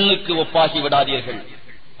ஒரு பெண்ணுக்கு ஒப்பாகி விடாதீர்கள்.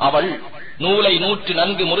 அவள் நூலை நூற்று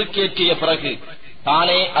நன்கு முறுக்கேற்றிய பிறகு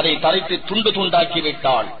தானே அதை தரைத்து துண்டு துண்டாக்கி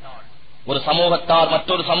விட்டாள். ஒரு சமூகத்தார்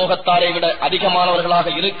மற்றொரு சமூகத்தாரை விட அதிகமானவர்களாக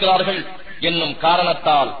இருக்கிறார்கள் என்னும்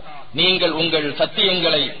காரணத்தால் நீங்கள் உங்கள்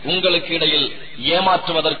சத்தியங்களை உங்களுக்கு இடையில்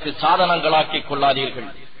ஏமாற்றுவதற்கு சாதனங்களாக்கிக் கொள்ளாதீர்கள்.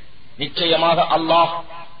 நிச்சயமாக அல்லாஹ்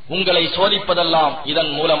உங்களை சோதிப்பதெல்லாம்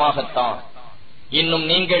இதன் மூலமாகத்தான். இன்னும்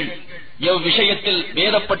நீங்கள் எவ்விஷயத்தில்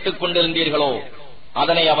வேதப்பட்டுக் கொண்டிருந்தீர்களோ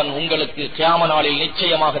அதனை அவன் உங்களுக்கு கியாம நாளில்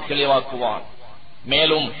நிச்சயமாக தெளிவாக்குவான்.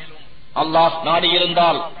 மேலும் அல்லாஹ்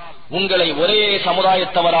நாடியிருந்தால் உங்களை ஒரே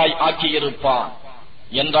சமுதாயத்தவராய் ஆக்கியிருப்பான்.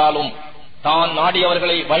 என்றாலும் தான்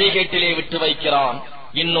நாடியவர்களை வழிகேட்டிலே விட்டு வைக்கிறான்.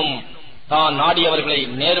 இன்னும் தான் நாடியவர்களை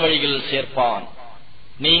நேர்வழியில் சேர்ப்பான்.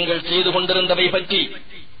 நீங்கள் செய்து கொண்டிருந்தவை பற்றி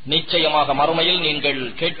நிச்சயமாக மறுமையில் நீங்கள்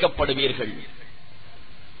கேட்கப்படுவீர்கள்.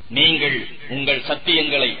 நீங்கள் உங்கள்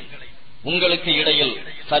சத்தியங்களை உங்களுக்கு இடையில்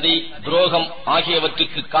சதி, துரோகம்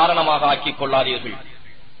ஆகியவற்றுக்கு காரணமாக ஆக்கிக் கொள்ளாதீர்கள்.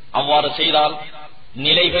 அவ்வாறு செய்தால்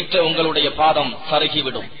நிலை பெற்ற உங்களுடைய பாதம்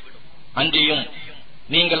சருகிவிடும். அன்றியும்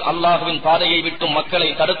நீங்கள் அல்லாஹ்வின் பாதையை விட்டு மக்களை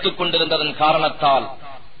தடுத்துக் கொண்டிருந்ததன் காரணத்தால்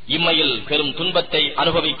இம்மையில் பெரும் துன்பத்தை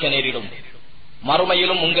அனுபவிக்க நேரிடும்.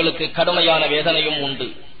 மறுமையிலும் உங்களுக்கு கடுமையான வேதனையும் உண்டு.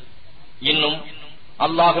 இன்னும்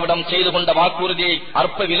அல்லாஹ்விடம் செய்து கொண்ட வாக்குறுதியை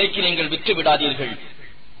அற்ப விலைக்கு நீங்கள் விற்று விடாதீர்கள்.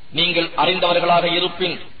 நீங்கள் அறிந்தவர்களாக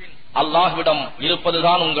இருப்பின் அல்லாஹ்விடம்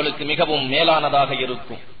இருப்பதுதான் உங்களுக்கு மிகவும் மேலானதாக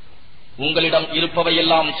இருக்கும். உங்களிடம்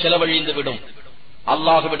இருப்பவையெல்லாம் செலவழிந்து விடும்.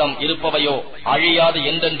 அல்லாஹ்விடம் இருப்பவையோ அழியாது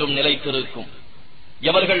என்றென்றும் நிலைத்திருக்கும்.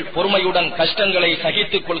 எவர்கள் பொறுமையுடன் கஷ்டங்களை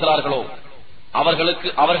சகித்துக் கொள்கிறார்களோ அவர்களுக்கு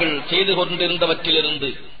அவர்கள் செய்து கொண்டிருந்தவற்றிலிருந்து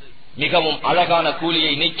மிகவும் அழகான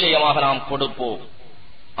கூலியை நிச்சயமாக நாம் கொடுப்போம்.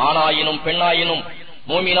 ஆணாயினும் பெண்ணாயினும்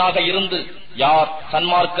மோமினாக இருந்து யார்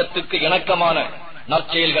சன்மார்க்கத்துக்கு இணக்கமான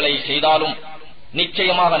நற்செயல்களை செய்தாலும்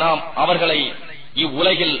நிச்சயமாக நாம் அவர்களை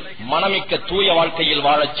இவ்வுலகில் மனமிக்க தூய வாழ்க்கையில்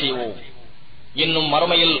வாழச் செய்வோம். இன்னும்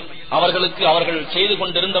மறுமையில் அவர்களுக்கு அவர்கள் செய்து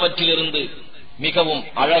கொண்டிருந்தவற்றிலிருந்து மிகவும்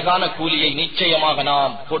அழகான கூலியை நிச்சயமாக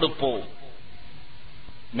நாம் கொடுப்போம்.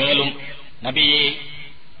 மேலும் நபியே,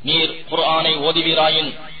 நீர் குர்ஆனை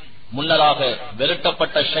ஓதுவீராயின் முன்னதாக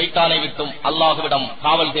விரட்டப்பட்ட ஷைத்தானை விட்டும் அல்லாஹ்விடம்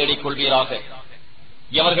காவல் தேடிக் கொள்வீராக.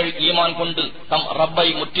 எவர்கள் ஈமான் கொண்டு தம் ரப்பை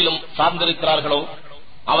முற்றிலும் சார்ந்திருக்கிறார்களோ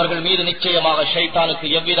அவர்கள் மீது நிச்சயமாக ஷைத்தானுக்கு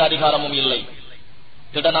எவ்வித அதிகாரமும் இல்லை.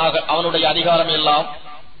 திடனாக அவனுடைய அதிகாரம் எல்லாம்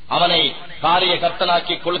அவனை காரிய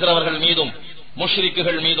கர்த்தனாக்கிக் கொள்கிறவர்கள் மீதும்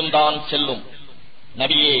முஷ்ரிக்குகள் மீதும் தான் செல்லும்.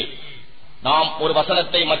 நபியே, நாம் ஒரு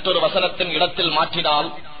வசனத்தை மற்றொரு வசனத்தின் இடத்தில் மாற்றினால்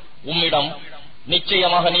உம்மிடம்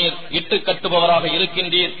நிச்சயமாக நீர் இட்டு கட்டுபவராக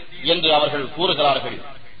இருக்கின்றீர் என்று அவர்கள் கூறுகிறார்கள்.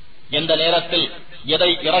 எந்த நேரத்தில் எதை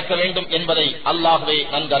இறக்க வேண்டும் என்பதை அல்லாஹ்வே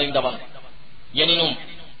நன்கறிந்தவன். எனினும்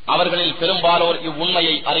அவர்களில் பெரும்பாலோர்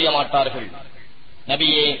இவ்வுண்மையை அறிய மாட்டார்கள்.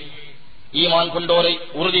 நபியே, ஈமான் கொண்டோரை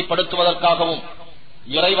உறுதிப்படுத்துவதற்காகவும்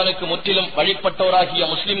இறைவனுக்கு முற்றிலும் வழிபட்டோராகிய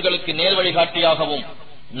முஸ்லிம்களுக்கு நேர்வழிகாட்டியாகவும்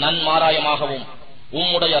நன்மாராயமாகவும்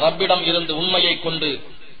உம்முடைய ரப்பிடம் இருந்து உண்மையை கொண்டு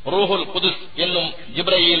ரூஹுல் குதுஸ் என்னும்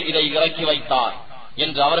ஜிப்ரீல் இதை இறக்கி வைத்தார்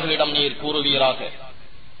என்று அவர்களிடம் நீர் கூறுவீராக.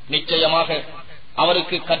 நிச்சயமாக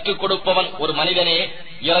அவருக்கு கற்றுக் கொடுப்பவன் ஒரு மனிதனே,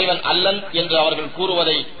 இறைவன் அல்லன் என்று அவர்கள்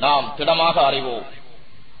கூறுவதை நாம் திடமாக அறிவோம்.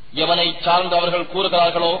 எவனை சார்ந்து அவர்கள்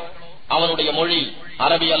கூறுகிறார்களோ அவனுடைய மொழி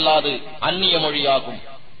அரபி அல்லாது அந்நிய மொழியாகும்.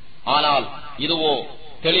 ஆனால் இதுவோ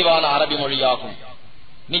தெளிவான அரபி மொழியாகும்.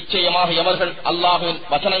 நிச்சயமாக எவர்கள் அல்லாஹ்வின்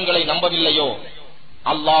வசனங்களை நம்பவில்லையோ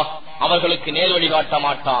அல்லாஹ் அவர்களுக்கு நேர் வழிகாட்ட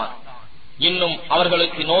மாட்டான். இன்னும்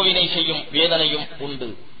அவர்களுக்கு நோவினை செய்யும் வேதனையும் உண்டு.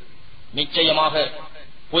 நிச்சயமாக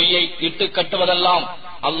பொய்யை இட்டு கட்டுவதெல்லாம்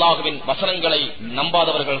அல்லாஹ்வின் வசனங்களை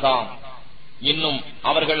நம்பாதவர்கள்தாம். இன்னும்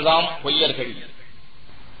அவர்கள்தாம் பொய்யர்கள்.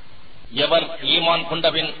 எவர் ஈமான்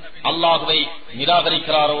கொண்டபின் அல்லாஹ்வை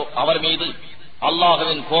நிராகரிக்கிறாரோ அவர் மீது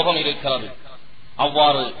அல்லாஹ்வின் கோபம் இருக்கிறது.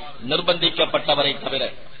 அவ்வாறு நிர்பந்திக்கப்பட்டவரை தவிர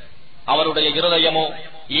அவருடைய இருதயமோ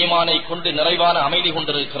ஈமானை கொண்டு நிறைவான அமைதி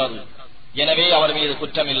கொண்டிருக்கிறது. எனவே அவர் மீது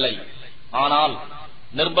குற்றமில்லை. ஆனால்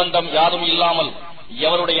நிர்பந்தம் யாரும் இல்லாமல்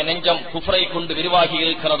எவருடைய நெஞ்சம் குஃப்ரை கொண்டு விரிவாகி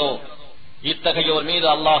இருக்கிறதோ இத்தகையோர் மீது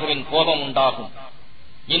அல்லாஹ்வின் கோபம் உண்டாகும்.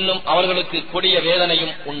 இன்னும் அவர்களுக்கு கொடிய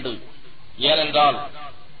வேதனையும் உண்டு. ஏனென்றால்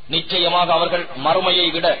நிச்சயமாக அவர்கள் மறுமையை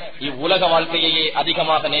விட இவ்வுலக வாழ்க்கையையே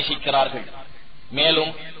அதிகமாக நேசிக்கிறார்கள்.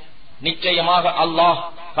 மேலும் நிச்சயமாக அல்லாஹ்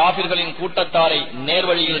காபிர்களின் கூட்டத்தாரை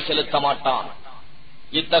நேர்வழியில் செலுத்த மாட்டான்.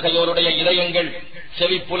 இத்தகையோருடைய இதயங்கள்,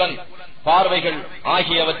 செவிப்புலன், பார்வைகள்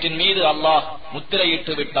ஆகியவற்றின் மீது அல்லாஹ்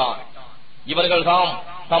முத்திரையிட்டு விட்டான். இவர்கள்தாம்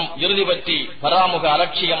தம் இறுதி பற்றி பராமுக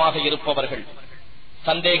அலட்சியமாக இருப்பவர்கள்.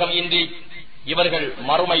 சந்தேகம் இன்றி இவர்கள்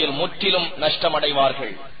மறுமையில் முற்றிலும்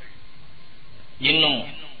நஷ்டமடைவார்கள். இன்னும்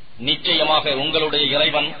நிச்சயமாக உங்களுடைய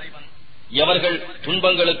இறைவன் எவர்கள்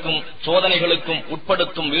துன்பங்களுக்கும் சோதனைகளுக்கும்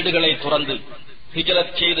உட்படுத்தும் வீடுகளை துறந்து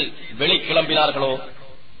ஹிஜ்ரத் செய்து வெளிக்கிளம்பினார்களோ,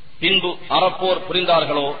 பின்பு அறப்போர்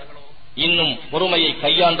புரிந்தார்களோ, இன்னும் பொறுமையை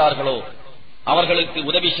கையாண்டார்களோ, அவர்களுக்கு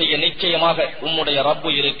உதவி செய்ய நிச்சயமாக உம்முடைய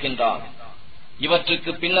ரப்பு இருக்கின்றான்.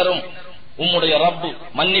 இவற்றுக்கு பின்னரும் உம்முடைய ரப்பு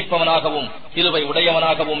மன்னிப்பவனாகவும் கிருபை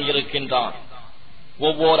உடையவனாகவும் இருக்கின்றான்.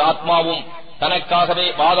 ஒவ்வொரு ஆத்மாவும் தனக்காகவே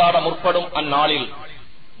வாதாட முற்படும் அந்நாளில்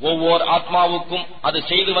ஒவ்வொரு ஆத்மாவுக்கும் அது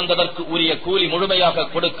செய்து வந்ததற்கு உரிய கூலி முழுமையாக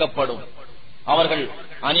கொடுக்கப்படும். அவர்கள்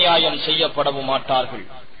அநியாயம் செய்யப்படவும் மாட்டார்கள்.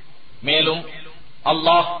 மேலும்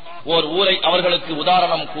அல்லாஹ் ஓர் ஊரை அவர்களுக்கு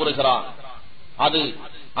உதாரணம் கூறுகிறான். அது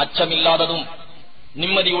அச்சமில்லாததும்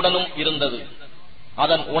நிம்மதியுடனும் இருந்தது.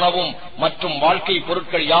 அதன் உணவும் மற்றும் வாழ்க்கை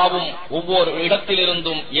பொருட்கள் யாவும் ஒவ்வொரு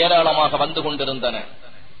இடத்திலிருந்தும் ஏராளமாக வந்து கொண்டிருந்தன.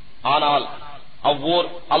 ஆனால் அவ்வூர்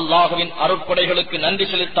அல்லாஹுவின் அருட்கொடைகளுக்கு நன்றி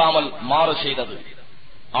செலுத்தாமல் மாறு செய்தது.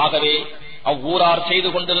 ஆகவே அவ்வூரார் செய்து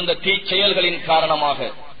கொண்டிருந்த தீச்செயல்களின் காரணமாக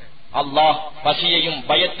அல்லாஹ் பசியையும்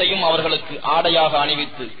பயத்தையும் அவர்களுக்கு ஆடையாக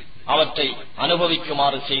அணிவித்து அவற்றை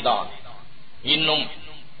அனுபவிக்குமாறு செய்தான். இன்னும்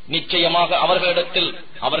நிச்சயமாக அவர்களிடத்தில்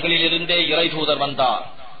அவர்களிலிருந்தே இறைதூதர் வந்தார்.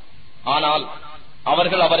 ஆனால்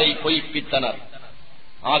அவர்கள் அவரை பொய்ப்பித்தனர்.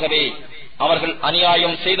 ஆகவே அவர்கள்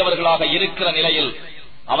அநியாயம் செய்தவர்களாக இருக்கிற நிலையில்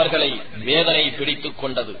அவர்களை வேதனை பிடித்துக்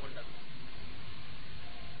கொண்டது.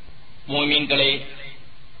 முஃமின்களே,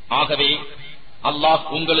 ஆகவே அல்லாஹ்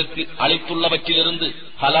உங்களுக்கு அளித்துள்ளவற்றிலிருந்து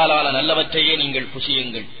ஹலாலான நல்லவற்றையே நீங்கள்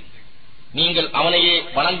புசியுங்கள். நீங்கள் அவனையே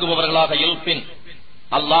வணங்குபவர்களாக இருப்பின்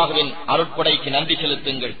அல்லாஹுவின் அருட்கொடைக்கு நன்றி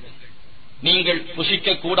செலுத்துங்கள். நீங்கள்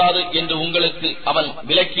புசிக்க கூடாது என்று உங்களுக்கு அவன்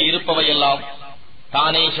விலக்கி இருப்பவையெல்லாம்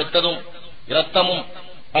தானே செத்ததும் இரத்தமும்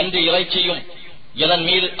பன்றி இறைச்சியும் எதன்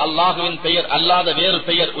மீது அல்லாஹுவின் பெயர் அல்லாத வேறு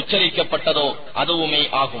பெயர் உச்சரிக்கப்பட்டதோ அதுவுமே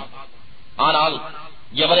ஆகும். ஆனால்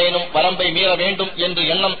எவரேனும் வரம்பை மீற வேண்டும் என்று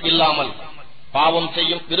எண்ணம் இல்லாமல் பாவம்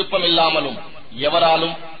செய்யும் விருப்பமில்லாமலும்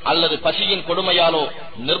எவராலும் அல்லது பசியின் கொடுமையாலோ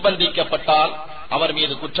நிர்பந்திக்கப்பட்டால் அவர்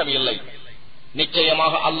மீது குற்றம் இல்லை.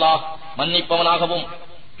 நிச்சயமாக அல்லாஹ் மன்னிப்பவனாகவும்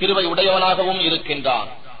கிருபை உடையவனாகவும் இருக்கின்றான்.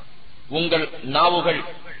 உங்கள் நாவுகள்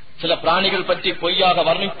சில பிராணிகள் பற்றி பொய்யாக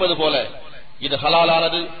வர்ணிப்பது போல இது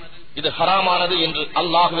ஹலாலானது, இது ஹராமானது என்று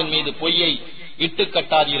அல்லாஹுவின் மீது பொய்யை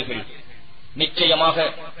இட்டுக்கட்டாதீர்கள். நிச்சயமாக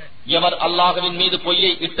எவர் அல்லாஹுவின் மீது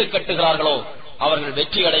பொய்யை இட்டுக்கட்டுகிறார்களோ அவர்கள்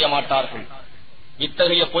வெற்றி அடைய மாட்டார்கள்.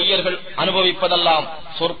 இத்தகைய பொய்யர்கள் அனுபவிப்பதெல்லாம்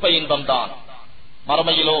சொற்ப இன்பம்தான்.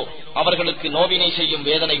 மறுமையிலோ அவர்களுக்கு நோவினை செய்யும்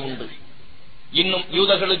வேதனை உண்டு. இன்னும்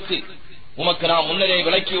யூதர்களுக்கு உமக்கு நாம் முன்னரே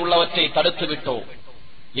விலக்கியுள்ளவற்றை தடுத்து விட்டோம்.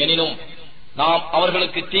 எனினும் நாம்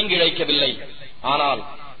அவர்களுக்கு தீங்கிழைக்கவில்லை. ஆனால்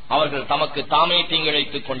அவர்கள் தமக்கு தாமே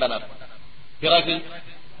தீங்கிழைத்துக் கொண்டனர். பிறகு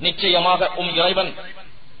நிச்சயமாக இறைவன்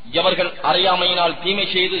எவர்கள் அறியாமையினால் தீமை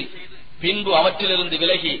செய்து பின்பு அவற்றிலிருந்து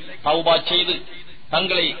விலகி தௌபா செய்து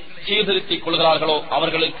தங்களை சீர்திருத்திக் கொள்கிறார்களோ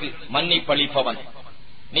அவர்களுக்கு மன்னிப்பளிப்பவன்.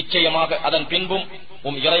 நிச்சயமாக அதன் பின்பும்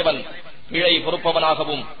இறைவன் பிழை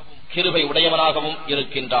பொறுப்பவனாகவும் கிருபை உடையவனாகவும்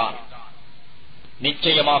இருக்கின்றான்.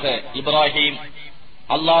 நிச்சயமாக இப்ராஹிம்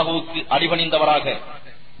அல்லாஹுவுக்கு அடிபணிந்தவராக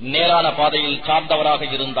நேரான பாதையில் சார்ந்தவராக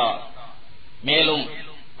இருந்தார். மேலும்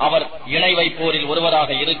அவர் இணை வைப்போரில்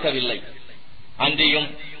ஒருவராக இருக்கவில்லை. அன்றியும்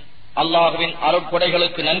அல்லாஹுவின்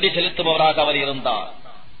அருட்கொடைகளுக்கு நன்றி செலுத்துபவராக அவர் இருந்தார்.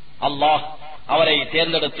 அல்லாஹ் அவரை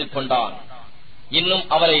தேர்ந்தெடுத்துக் கொண்டான். இன்னும்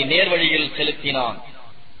அவரை நேர்வழியில் செலுத்தினான்.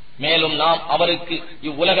 மேலும் நாம் அவருக்கு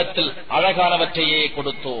இவ்வுலகத்தில் அழகானவற்றையே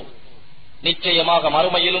கொடுத்தோம். நிச்சயமாக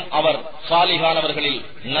மறுமையிலும் அவர் சாலிகானவர்களில்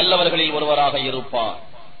நல்லவர்களில் ஒருவராக இருப்பார்.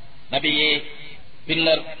 நபியே,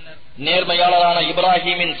 பின்னர் நேர்மையாளரான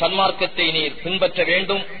இப்ராஹிமின் சன்மார்க்கத்தை நீர் பின்பற்ற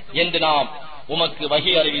வேண்டும் என்று நாம் உமக்கு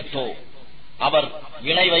வகி அறிவித்தோம். அவர்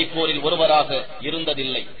இணை வைப்போரில் ஒருவராக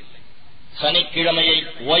இருந்ததில்லை. சனிக்கிழமையை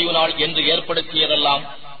ஓய்வு நாள் என்று ஏற்படுத்தியதெல்லாம்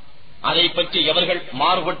அதை பற்றி எவர்கள்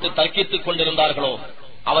மாறுபட்டு தர்க்கித்துக் கொண்டிருந்தார்களோ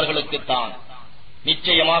அவர்களுக்குத்தான்.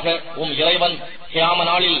 நிச்சயமாக இறைவன் கியாம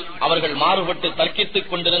நாளில் அவர்கள் மாறுபட்டு தர்க்கித்துக்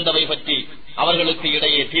கொண்டிருந்தவை பற்றி அவர்களுக்கு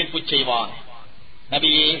இடையே தீர்ப்பு செய்வான்.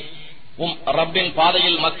 நபியே, ரப்பின்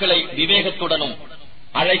பாதையில் மக்களை விவேகத்துடனும்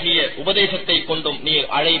அழகிய உபதேசத்தை கொண்டும் நீர்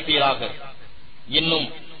அழைப்பீராக. இன்னும்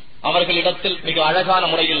அவர்களிடத்தில் மிக அழகான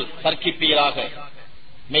முறையில் தர்க்கிப்பீராக.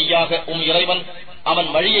 மெய்யாக இறைவன் அவன்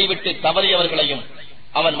வழியை விட்டு தவறியவர்களையும்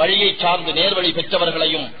அவன் வழியை சார்ந்து நேர்வழி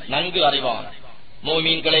பெற்றவர்களையும் நன்கு அறிவான்.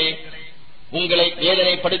 முஃமின்களே, உங்களை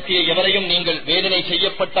வேதனைப்படுத்திய எவரையும் நீங்கள் வேதனை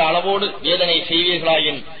செய்யப்பட்ட அளவோடு வேதனை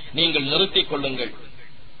செய்வீர்களாயின் நீங்கள் நிறுத்திக் கொள்ளுங்கள்,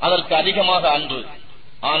 அதற்கு அதிகமாக அன்று.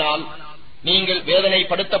 ஆனால் நீங்கள்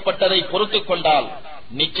வேதனைப்படுத்தப்பட்டதை பொறுத்துக் கொண்டால்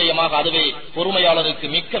நிச்சயமாக அதுவே பொறுமையாளருக்கு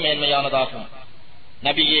மிக்க மேன்மையானதாகும்.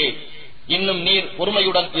 நபியே, இன்னும் நீர்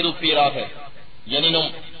பொறுமையுடன் இருப்பீராக. எனினும்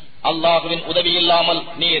அல்லாஹுவின் உதவியில்லாமல்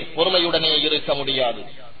நீர் பொறுமையுடனே இருக்க முடியாது.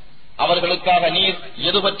 அவர்களுக்காக நீர்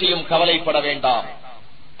எது பற்றியும் கவலைப்பட வேண்டாம்.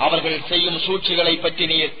 அவர்கள் செய்யும் சூழ்ச்சிகளை பற்றி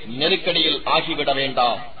நீர் நெருக்கடியில் ஆகிவிட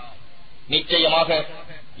வேண்டாம். நிச்சயமாக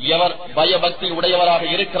எவர் பயபக்தி உடையவராக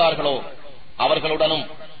இருக்கிறார்களோ அவர்களுடனும்,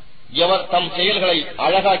 எவர் தம் செயல்களை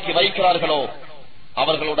அழகாக்கி வைக்கிறார்களோ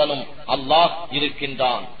அவர்களுடனும் அல்லாஹ்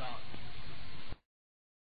இருக்கின்றான்.